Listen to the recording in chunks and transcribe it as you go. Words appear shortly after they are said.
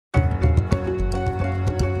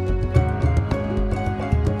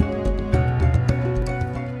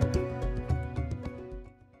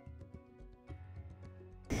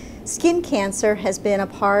Skin cancer has been a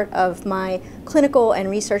part of my clinical and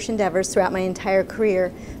research endeavors throughout my entire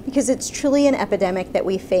career because it's truly an epidemic that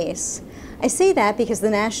we face. I say that because the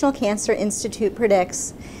National Cancer Institute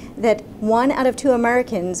predicts that 1 out of 2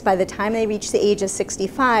 Americans, by the time they reach the age of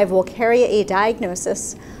 65, will carry a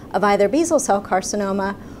diagnosis of either basal cell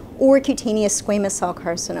carcinoma or cutaneous squamous cell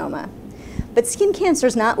carcinoma. But skin cancer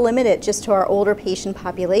is not limited just to our older patient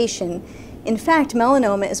population. In fact,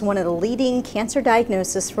 melanoma is one of the leading cancer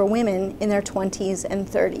diagnoses for women in their 20s and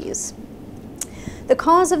 30s. The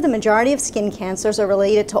cause of the majority of skin cancers are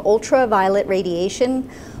related to ultraviolet radiation,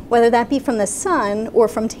 whether that be from the sun or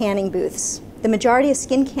from tanning booths. The majority of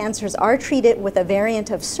skin cancers are treated with a variant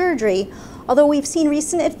of surgery, although we've seen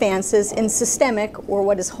recent advances in systemic, or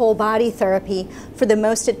what is whole body therapy, for the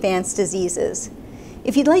most advanced diseases.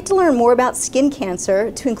 If you'd like to learn more about skin cancer,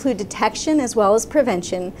 to include detection as well as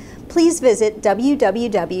prevention, please visit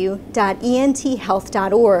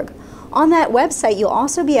www.enthealth.org. On that website, you'll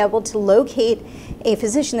also be able to locate a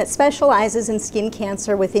physician that specializes in skin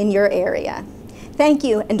cancer within your area. Thank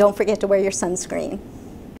you, and don't forget to wear your sunscreen.